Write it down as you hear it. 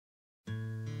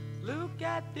Look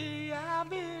at the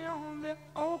ivy on the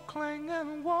old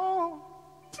clanging wall.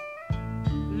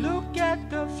 Look at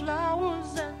the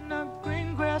flowers and the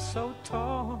green grass so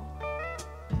tall.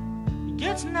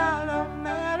 It's not a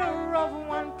matter of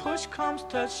when push comes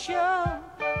to shove.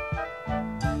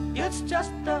 It's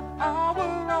just the hour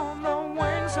on the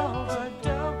wings of a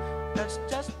dove. That's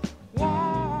just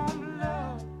warm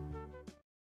love.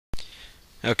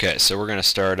 Okay, so we're going to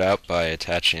start out by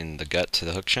attaching the gut to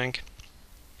the hook shank.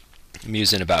 I'm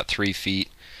using about 3 feet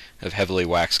of heavily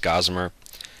waxed gossamer.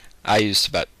 I used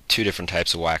about 2 different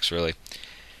types of wax, really.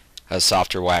 A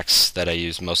softer wax that I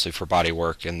use mostly for body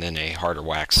work, and then a harder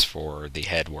wax for the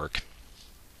head work.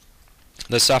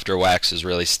 The softer wax is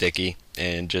really sticky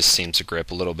and just seems to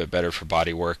grip a little bit better for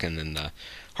body work, and then the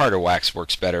harder wax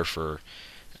works better for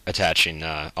attaching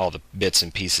all the bits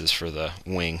and pieces for the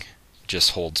wing. It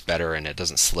just holds better and it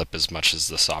doesn't slip as much as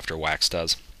the softer wax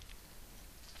does.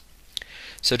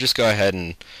 So just go ahead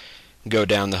and go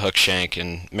down the hook shank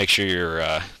and make sure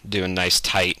you're doing nice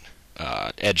tight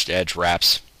edge-to-edge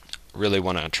wraps. Really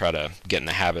want to try to get in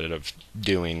the habit of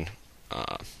doing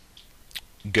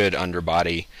good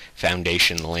underbody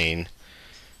foundation laying.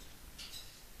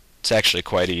 It's actually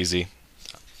quite easy.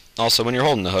 Also, when you're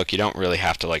holding the hook, you don't really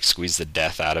have to like squeeze the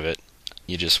death out of it.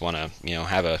 You just want to,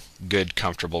 have a good,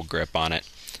 comfortable grip on it.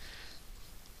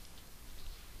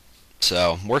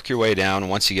 So work your way down.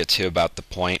 Once you get to about the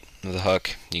point of the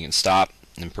hook, you can stop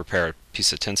and prepare a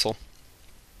piece of tinsel.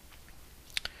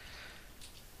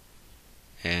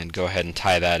 And go ahead and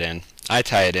tie that in. I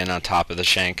tie it in on top of the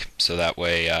shank, so that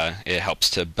way it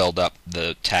helps to build up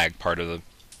the tag part of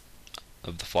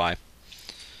the fly.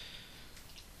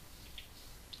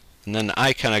 And then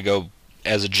I kind of go,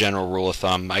 as a general rule of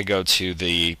thumb, I go to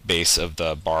the base of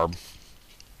the barb,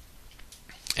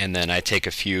 and then I take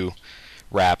a few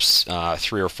wraps,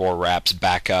 3 or 4 wraps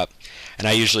back up, and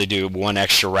I usually do 1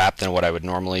 extra wrap than what I would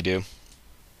normally do.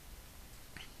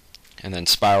 And then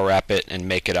spiral wrap it and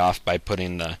make it off by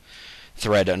putting the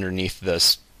thread underneath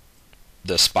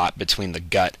the spot between the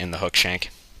gut and the hook shank.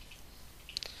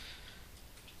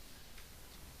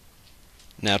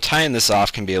 Now tying this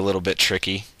off can be a little bit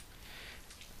tricky.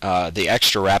 The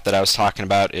extra wrap that I was talking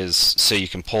about is so you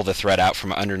can pull the thread out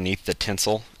from underneath the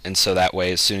tinsel, and so that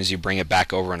way as soon as you bring it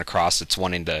back over and across, it's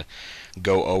wanting to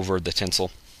go over the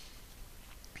tinsel.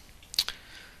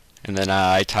 And then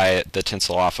I tie the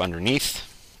tinsel off underneath,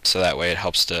 so that way it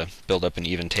helps to build up an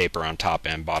even taper on top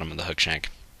and bottom of the hook shank.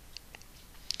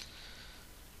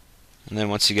 And then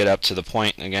once you get up to the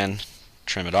point, again,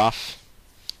 trim it off.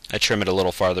 I trim it a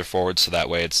little farther forward so that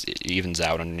way it evens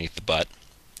out underneath the butt.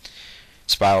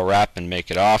 Spiral wrap and make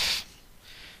it off.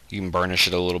 You can burnish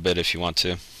it a little bit if you want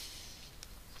to.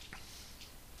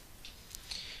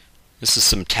 This is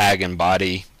some Tag and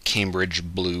Body Cambridge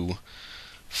Blue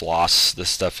floss. This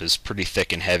stuff is pretty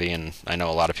thick and heavy, and I know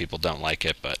a lot of people don't like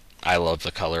it, but I love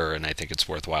the color and I think it's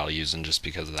worthwhile using just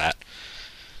because of that.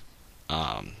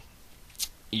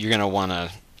 You're going to want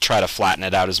to try to flatten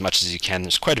it out as much as you can.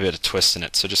 There's quite a bit of twist in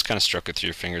it, so just kind of stroke it through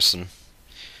your fingers a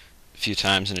few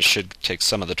times and it should take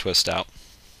some of the twist out.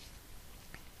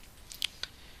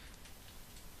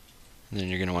 And then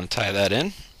you're going to want to tie that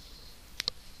in.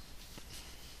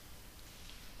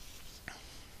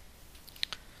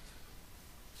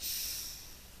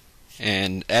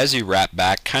 And as you wrap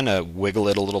back, kind of wiggle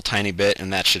it a little tiny bit,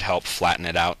 and that should help flatten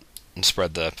it out and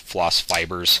spread the floss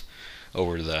fibers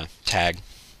over the tag.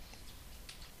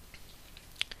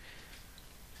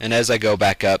 And as I go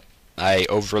back up, I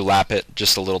overlap it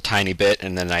just a little tiny bit,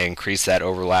 and then I increase that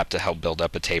overlap to help build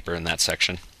up a taper in that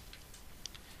section.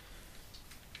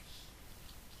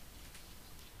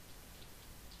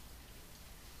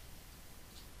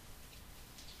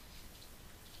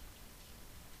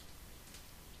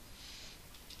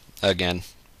 Again,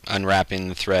 unwrapping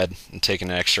the thread and taking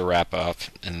an extra wrap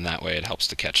off, and that way it helps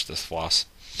to catch the floss.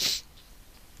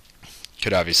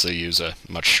 Could obviously use a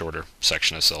much shorter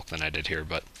section of silk than I did here,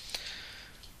 but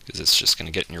because it's just going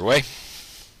to get in your way.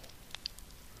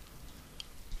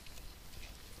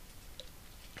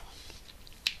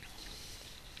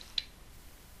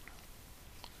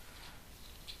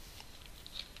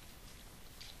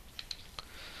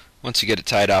 Once you get it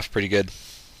tied off pretty good,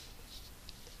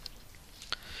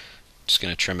 just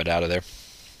going to trim it out of there.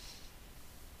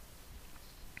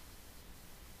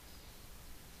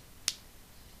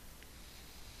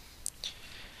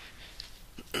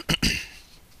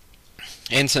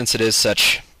 And since it is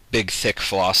such big thick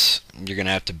floss, you're going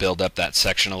to have to build up that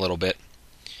section a little bit,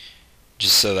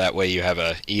 just so that way you have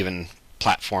a even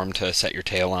platform to set your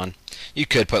tail on. You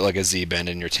could put like a Z-bend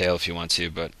in your tail if you want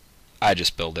to, but I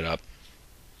just build it up.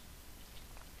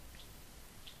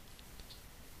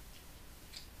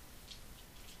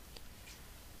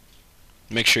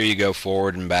 make sure you go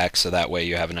forward and back so that way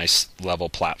you have a nice level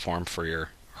platform for your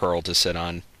hurl to sit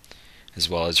on, as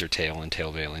well as your tail and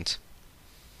tail veilings.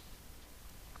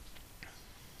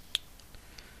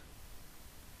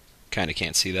 Kinda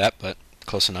can't see that, but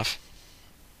close enough.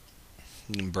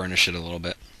 You can burnish it a little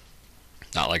bit.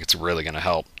 Not like it's really going to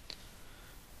help.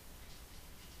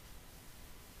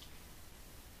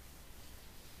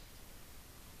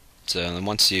 So then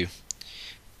once you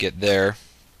get there,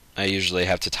 I usually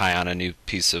have to tie on a new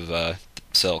piece of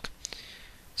silk.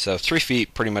 So 3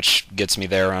 feet pretty much gets me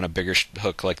there on a bigger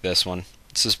hook like this one.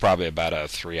 This is probably about a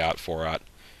 3/0, 4/0,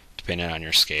 depending on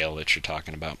your scale that you're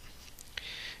talking about.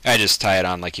 I just tie it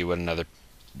on like you would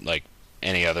like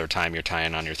any other time you're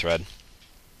tying on your thread.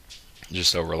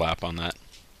 Just overlap on that.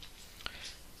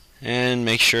 And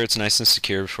make sure it's nice and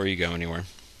secure before you go anywhere.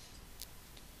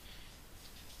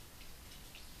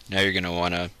 Now you're going to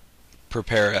want to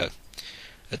prepare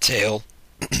a tail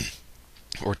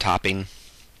or topping.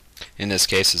 In this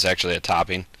case, it's actually a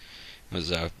topping. It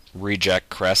was a reject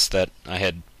crest that I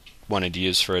had wanted to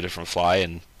use for a different fly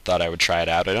and thought I would try it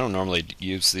out. I don't normally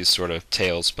use these sort of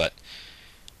tails,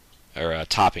 or a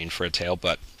topping for a tail,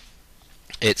 but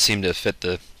it seemed to fit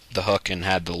the hook and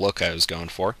had the look I was going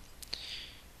for.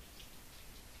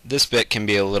 This bit can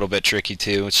be a little bit tricky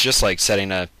too. It's just like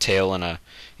setting a tail in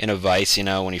a vise.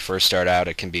 When you first start out,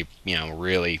 it can be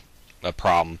really a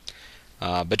problem.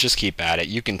 But just keep at it.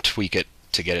 You can tweak it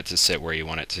to get it to sit where you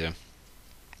want it to.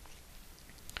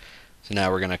 So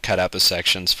now we're going to cut out the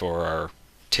sections for our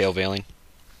tail veiling.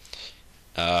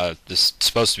 This is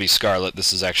supposed to be scarlet.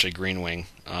 This is actually green wing,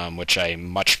 which I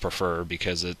much prefer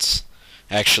because it's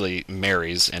actually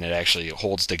marries and it actually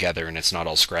holds together and it's not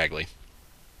all scraggly.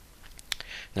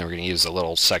 Then we're going to use a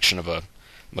little section of a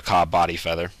macaw body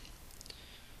feather.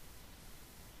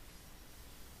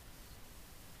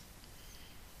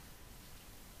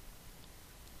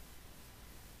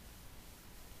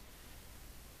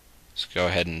 Let's go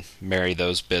ahead and marry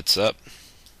those bits up.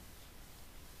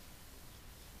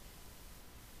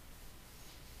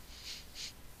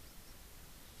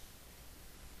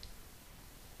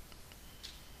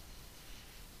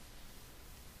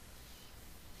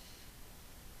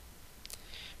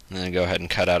 And then go ahead and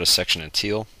cut out a section of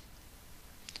teal,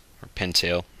 or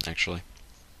pintail actually.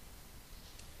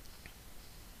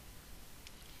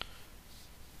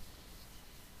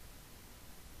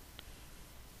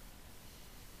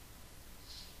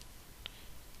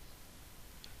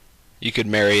 You could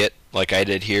marry it like I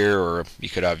did here, or you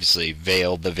could obviously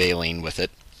veil the veiling with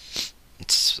it.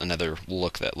 It's another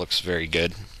look that looks very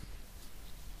good.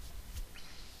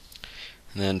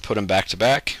 And then put them back to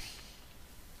back.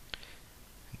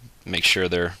 Make sure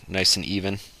they're nice and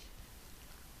even,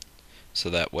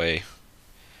 so that way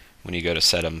when you go to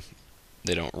set them,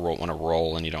 they don't want to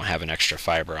roll and you don't have an extra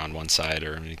fiber on one side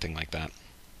or anything like that.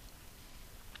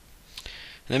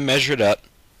 And then measure it up.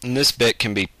 And this bit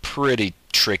can be pretty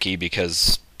tricky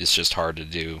because it's just hard to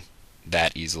do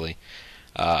that easily.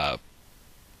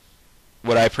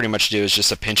 What I pretty much do is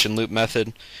just a pinch and loop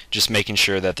method, just making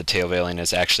sure that the tail veiling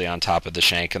is actually on top of the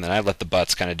shank, and then I let the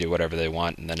butts kind of do whatever they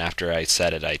want, and then after I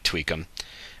set it, I tweak them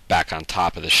back on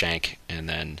top of the shank and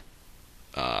then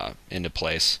into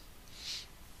place.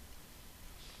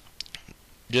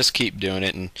 Just keep doing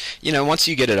it, and once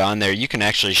you get it on there, you can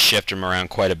actually shift them around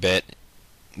quite a bit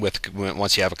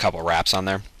once you have a couple wraps on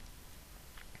there.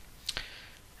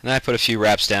 And I put a few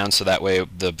wraps down so that way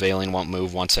the veiling won't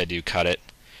move once I do cut it.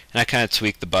 And I kind of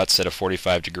tweak the butts at a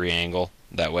 45-degree angle.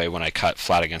 That way when I cut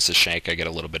flat against the shank, I get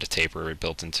a little bit of taper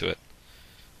built into it.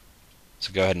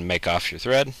 So go ahead and make off your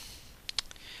thread.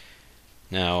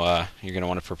 Now you're going to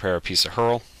want to prepare a piece of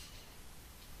hurl.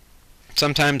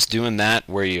 Sometimes doing that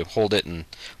where you hold it and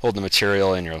hold the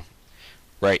material in your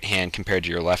right hand compared to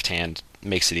your left hand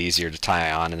makes it easier to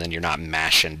tie on, and then you're not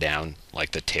mashing down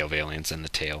like the tail veilings in the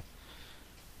tail.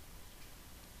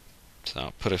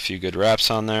 So put a few good wraps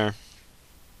on there.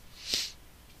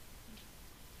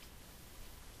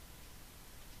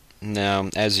 Now,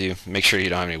 as you make sure you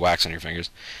don't have any wax on your fingers,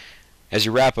 as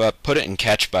you wrap up, put it in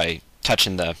catch by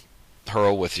touching the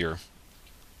hurl with your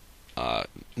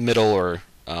middle or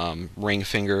ring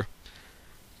finger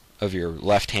of your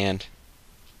left hand,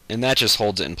 and that just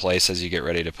holds it in place as you get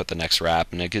ready to put the next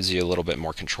wrap, and it gives you a little bit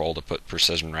more control to put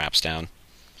precision wraps down.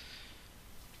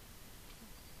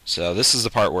 So this is the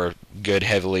part where good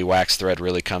heavily waxed thread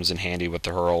really comes in handy with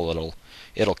the hurl.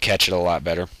 It'll catch it a lot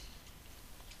better.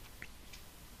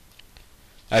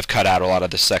 I've cut out a lot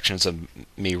of the sections of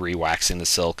me re-waxing the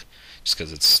silk just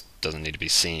because it doesn't need to be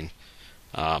seen.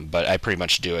 But I pretty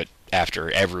much do it after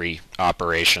every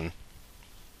operation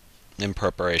in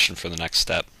preparation for the next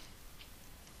step.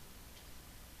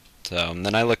 So and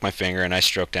then I lick my finger and I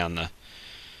stroke down the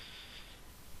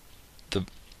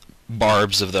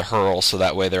barbs of the herl so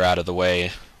that way they're out of the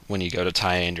way when you go to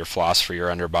tie in your floss for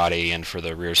your underbody and for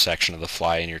the rear section of the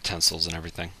fly and your tensils and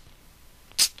everything.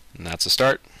 And that's a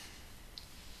start.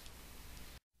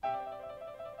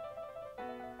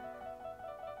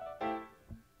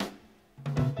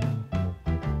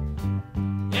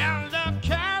 And the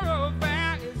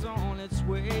caravan is on its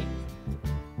way.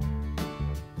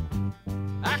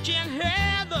 I can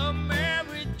hear the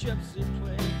merry gypsy